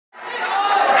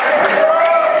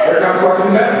question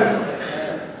is that?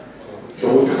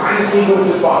 So we'll define the sequence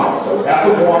as follows. So f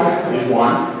of 1 is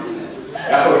 1,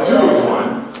 f of 2 is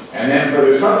 1, and then for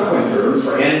the subsequent terms,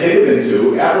 for n bigger than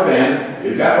 2, f of n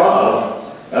is f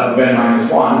of n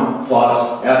minus 1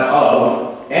 plus f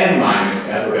of n minus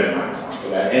f of n minus 1. So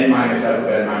that n minus f of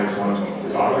n minus 1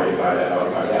 is operated by that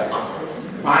outside f.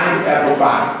 Find f of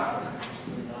 5.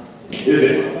 Is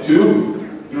it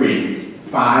 2, 3,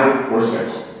 5, or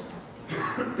 6?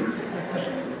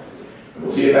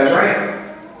 We'll see if that's right.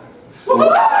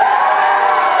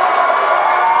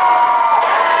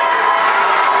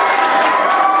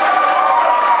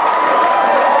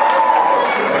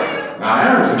 Now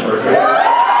Aaron's in first grade.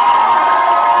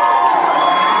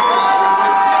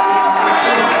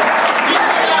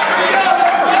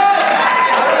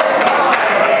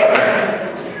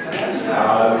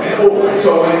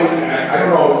 So I don't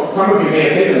know, some of you may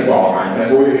have taken the qualifying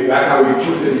test. That's how we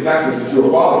choose the contestants to do a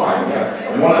qualifying test.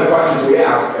 And one of the questions we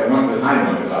ask, once the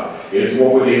time limit's up, is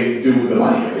what would they do with the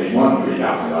money if they won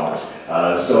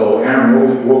 $3,000? So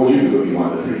Aaron, what would you do if you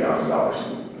won the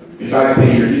 $3,000? Besides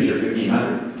paying your teacher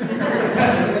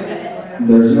 $1,500.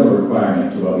 There's no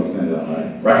requirement to what we spend it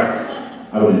on, right? Right.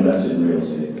 I would invest it in real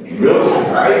estate. In real estate,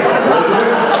 right?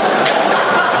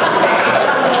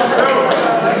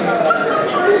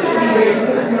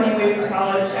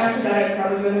 After that, I'd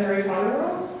probably go to Harry Potter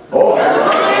world. Oh,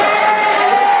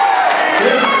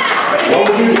 what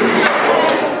would you do?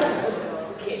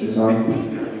 Design.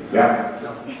 Yeah.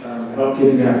 Help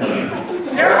kids get out.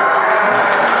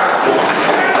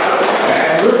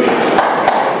 And Ruby.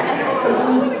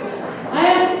 I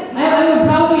would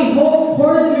probably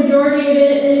pour the majority of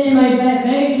it in my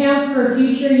bank account for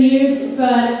future use,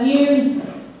 but use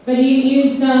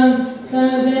some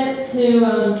of it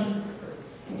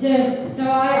so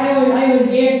I would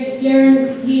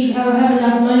guarantee I would have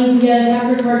enough money to get an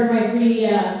aftercharge for my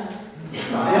 3DS.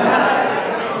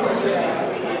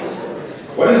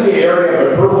 What is the area of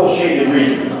a purple shaded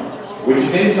region, which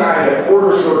is inside a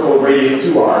quarter circle of radius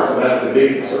 2r, so that's the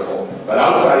big circle, but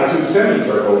outside two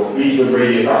semicircles, each with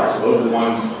radius r. So those are the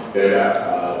ones that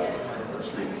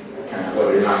kind of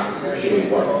whether you're not shading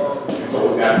what. And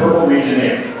so that purple region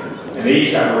there, and they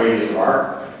each have a radius of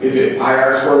r. Is it pi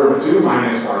r squared over 2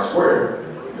 minus r squared?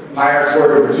 Pi r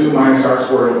squared over 2 minus r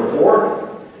squared over 4?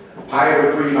 Pi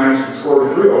over 3 minus the square root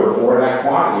of 3 over 4, that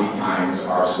quantity times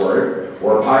r squared.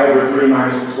 Or pi over 3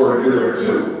 minus the square root of 3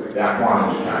 over 2, that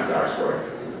quantity times r squared.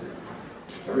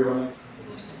 Everyone?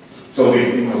 So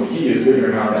the key is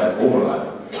figuring out that overlap.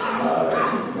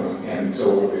 And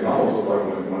so it almost looks like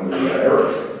one of the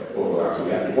errors overlaps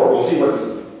we had before. We'll see what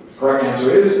the correct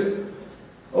answer is.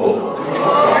 Oh.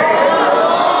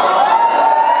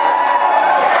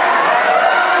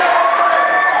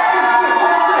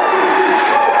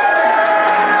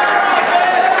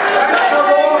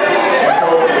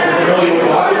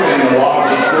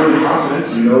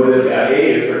 You know that A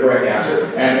is the correct answer.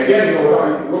 And again,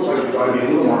 it looks like it's got to be a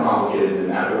little more complicated than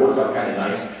that, but it works out kind of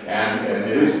nice. And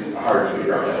it is hard to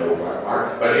figure out that overlap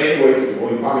mark. But anyway,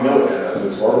 well, you probably know what that does to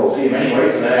the score. We'll see him anyway,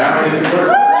 so that Aaron is in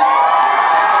first.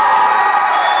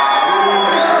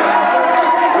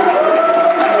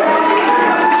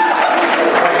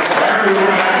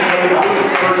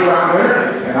 First round winner,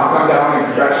 and I'll come down and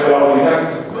congratulate all the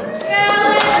contestants.